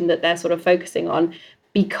whatever region that they're sort of focusing on.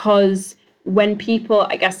 Because when people,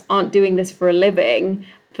 I guess, aren't doing this for a living,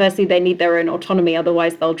 firstly, they need their own autonomy,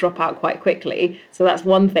 otherwise they'll drop out quite quickly. So that's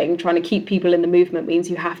one thing. Trying to keep people in the movement means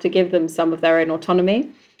you have to give them some of their own autonomy.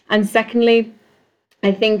 And secondly,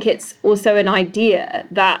 I think it's also an idea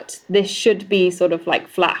that this should be sort of like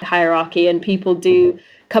flat hierarchy, and people do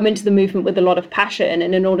come into the movement with a lot of passion.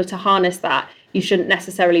 And in order to harness that, you shouldn't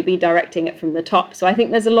necessarily be directing it from the top. So I think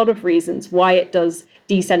there's a lot of reasons why it does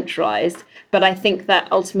decentralize. But I think that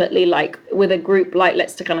ultimately, like with a group like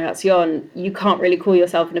Let's Generación, you can't really call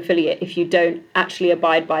yourself an affiliate if you don't actually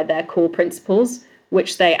abide by their core principles,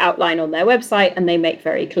 which they outline on their website and they make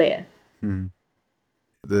very clear.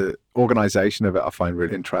 The organization of it I find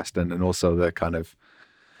really interesting, and also the kind of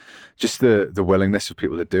just the willingness of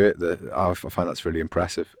people to do it. I find that's really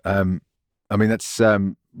impressive. I mean, that's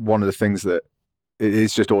one of the things that it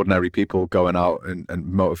is just ordinary people going out and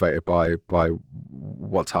motivated by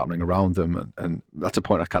what's happening around them. And that's a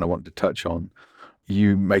point I kind of wanted to touch on.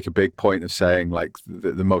 You make a big point of saying like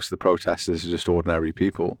the most of the protesters are just ordinary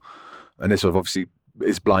people. And this sort of obviously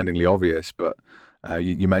is blindingly obvious, but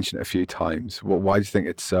you mentioned it a few times. Why do you think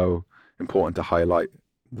it's so important to highlight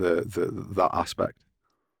that aspect?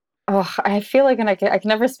 Oh, I feel like, and I can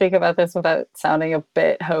never speak about this without sounding a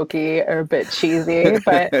bit hokey or a bit cheesy,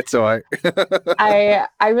 but it's all right.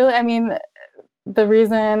 I mean, the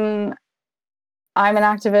reason I'm an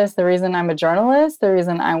activist, the reason I'm a journalist, the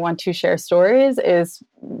reason I want to share stories is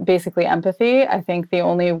basically empathy. I think the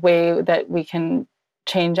only way that we can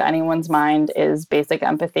change anyone's mind is basic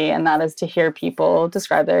empathy, and that is to hear people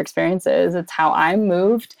describe their experiences. It's how I'm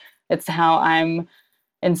moved. It's how I'm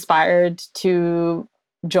inspired to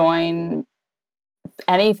join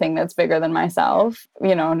anything that's bigger than myself,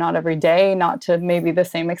 not every day, not to maybe the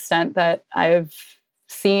same extent that I've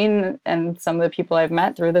seen and some of the people I've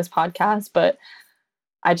met through this podcast. But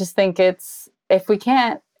I just think it's, if we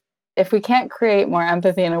can't create more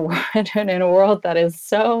empathy in a world that is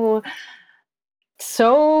so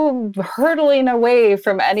hurtling away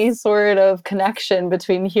from any sort of connection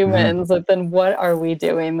between humans, then what are we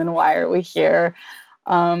doing? Then why are we here?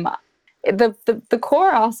 The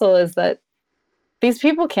core also is that these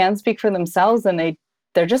people can speak for themselves, and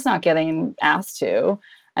they're just not getting asked to.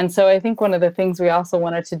 And so I think one of the things we also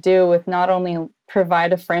wanted to do with not only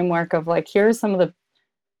provide a framework of like, here are some of the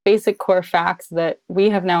basic core facts that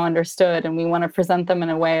we have now understood, and we want to present them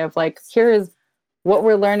in a way of like, here is what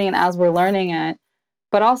we're learning as we're learning it,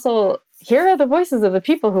 but also here are the voices of the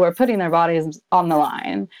people who are putting their bodies on the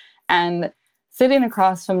line. And sitting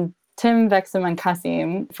across from Tim Vexim and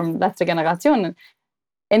Kasim from Let's Generación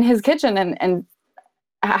in his kitchen and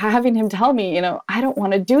having him tell me, I don't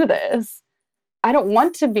want to do this. I don't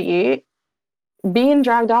want to be being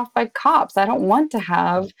dragged off by cops. I don't want to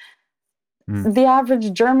have the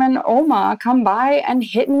average German Oma come by and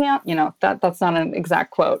hit me up. That's not an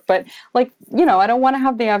exact quote, but like, I don't want to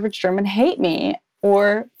have the average German hate me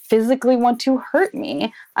or physically want to hurt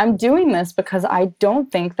me. I'm doing this because I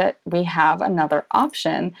don't think that we have another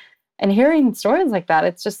option. And hearing stories like that,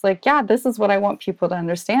 it's just like, yeah, this is what I want people to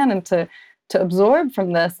understand and to absorb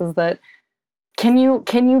from this, is that can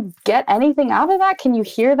you get anything out of that? Can you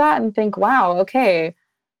hear that and think, wow, okay,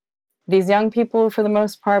 these young people for the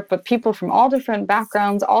most part, but people from all different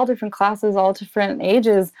backgrounds, all different classes, all different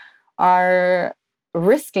ages are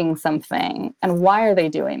risking something. And why are they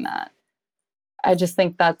doing that? I just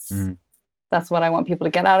think that's what I want people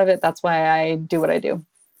to get out of it. That's why I do what I do.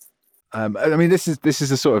 I mean, this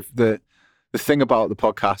is a sort of the thing about the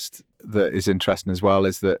podcast that is interesting as well,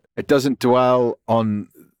 is that it doesn't dwell on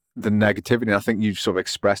the negativity. And I think you've sort of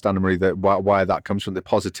expressed, Anna Marie, that why that comes from. The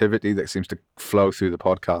positivity that seems to flow through the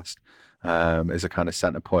podcast is a kind of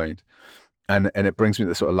center point. And it brings me to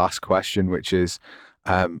the sort of last question, which is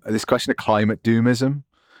this question of climate doomism,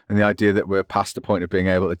 and the idea that we're past the point of being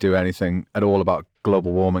able to do anything at all about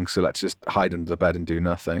global warming, so let's just hide under the bed and do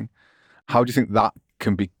nothing. How do you think that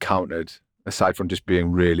can be countered, aside from just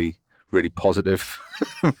being really, really positive,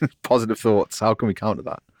 positive thoughts? How can we counter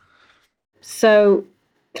that? So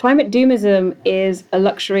Climate doomism is a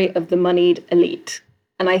luxury of the moneyed elite.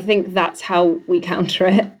 And I think that's how we counter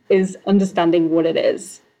it, is understanding what it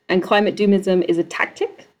is. And climate doomism is a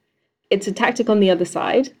tactic. It's a tactic on the other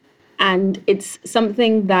side. And it's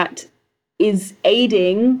something that is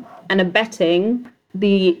aiding and abetting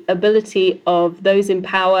the ability of those in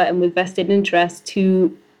power and with vested interests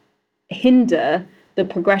to hinder the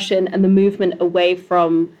progression and the movement away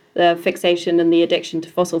from the fixation and the addiction to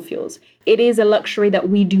fossil fuels. It is a luxury that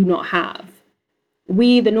we do not have.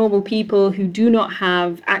 We, the normal people who do not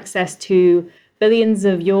have access to billions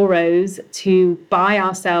of euros to buy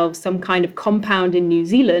ourselves some kind of compound in New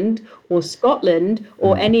Zealand or Scotland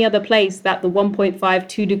or any other place that the 1.5,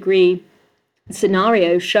 2 degree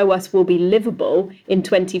scenario show us will be livable in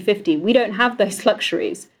 2050. We don't have those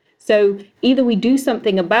luxuries. So either we do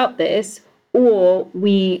something about this or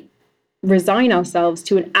we resign ourselves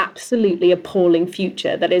to an absolutely appalling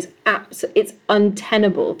future that is it's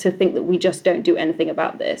untenable to think that we just don't do anything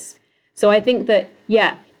about this. So I think that,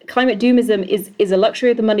 climate doomism is a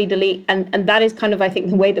luxury of the moneyed elite, and that is kind of, I think,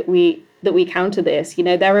 the way that we counter this. You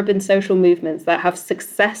know, there have been social movements that have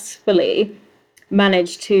successfully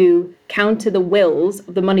managed to counter the wills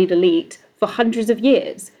of the moneyed elite for hundreds of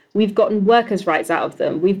years. We've gotten workers' rights out of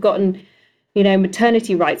them. We've gotten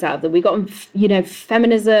maternity rights out of them. We've gotten,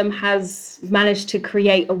 feminism has managed to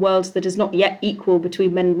create a world that is not yet equal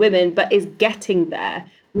between men and women, but is getting there.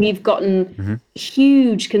 We've gotten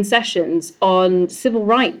huge concessions on civil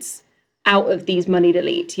rights out of these moneyed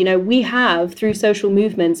elite. We have, through social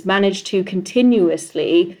movements, managed to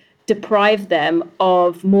continuously deprive them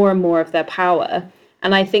of more and more of their power.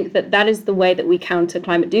 And I think that is the way that we counter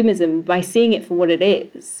climate doomism, by seeing it for what it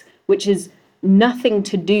is, which is nothing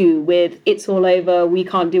to do with it's all over, we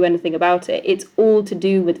can't do anything about it. It's all to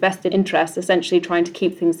do with vested interests essentially trying to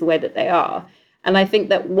keep things the way that they are. And I think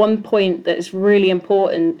that one point that is really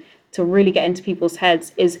important to really get into people's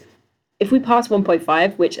heads is, if we pass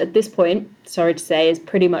 1.5, which at this point, sorry to say, is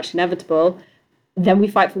pretty much inevitable, then we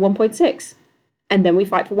fight for 1.6, and then we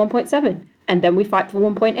fight for 1.7, and then we fight for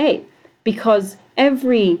 1.8, because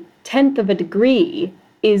every 1/10 of a degree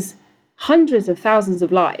is hundreds of thousands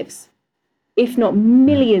of lives, if not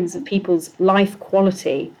millions of people's life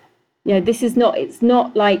quality. It's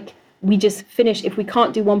not like we just finish. If we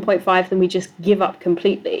can't do 1.5, then we just give up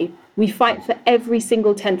completely. We fight for every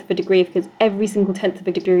single 1/10 of a degree, because every single 1/10 of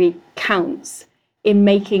a degree counts in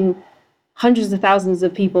making hundreds of thousands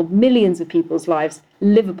of people, millions of people's lives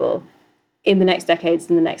livable in the next decades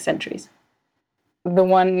and the next centuries. The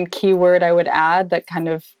one key word I would add, that kind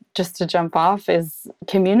of just to jump off, is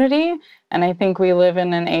community. And I think we live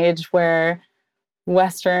in an age where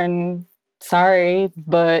Western,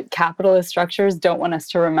 but capitalist structures don't want us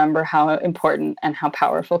to remember how important and how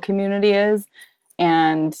powerful community is.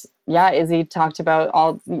 And Izzy talked about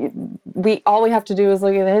all we have to do is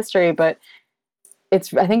look at the history, but I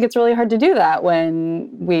think it's really hard to do that when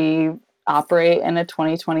we operate in a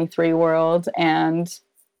 2023 world and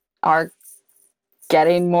are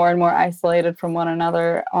getting more and more isolated from one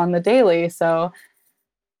another on the daily. So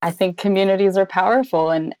I think communities are powerful,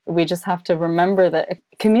 and we just have to remember that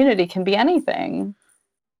a community can be anything.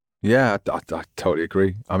 Yeah, I totally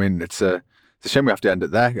agree. I mean, it's a shame we have to end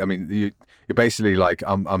it there. I mean, you're basically like,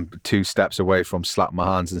 I'm 2 steps away from slapping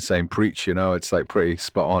my hands and saying preach. It's like pretty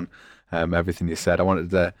spot on, everything you said. I wanted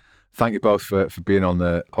to thank you both for being on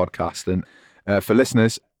the podcast, and for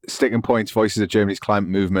listeners, Sticking Points, Voices of Germany's Climate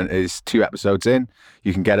Movement is 2 episodes in.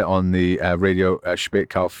 You can get it on the Radio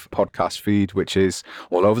Spätkauf podcast feed, which is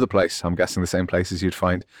all over the place. I'm guessing the same places you'd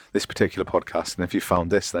find this particular podcast. And if you found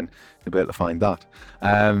this, then you'll be able to find that.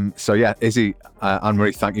 Izzy,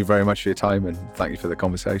 Anne-Marie, thank you very much for your time, and thank you for the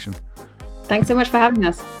conversation. Thanks so much for having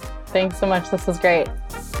us. Thanks so much. This was great.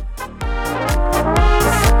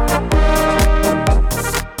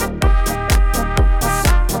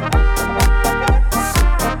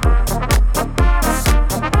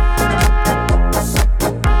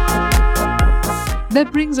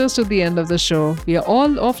 That brings us to the end of the show. We are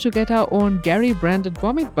all off to get our own Gary branded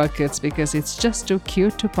vomit buckets because it's just too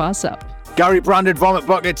cute to pass up. Gary branded vomit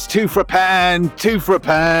buckets, 2 for £1, 2 for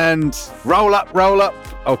 £1. Roll up, roll up.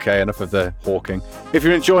 Okay, enough of the hawking. If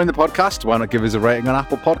you're enjoying the podcast, why not give us a rating on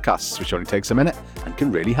Apple Podcasts, which only takes a minute and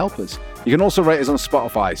can really help us. You can also rate us on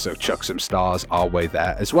Spotify, so chuck some stars our way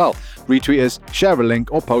there as well. Retweet us, share a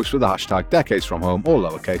link, or post with the hashtag #DecadesFromHome, all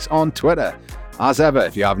lowercase, on Twitter. As ever,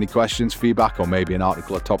 if you have any questions, feedback, or maybe an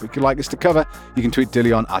article or topic you'd like us to cover, you can tweet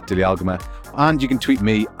Dilly on @DillyAlgama And you can tweet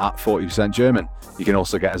me at 40% German. You can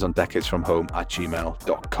also get us on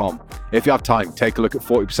decadesfromhome@gmail.com. If you have time, take a look at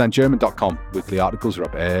 40percentgerman.com. Weekly articles are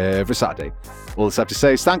up every Saturday. All that's left to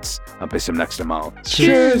say is thanks, and bis zum nächsten Mal.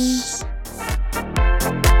 Cheers.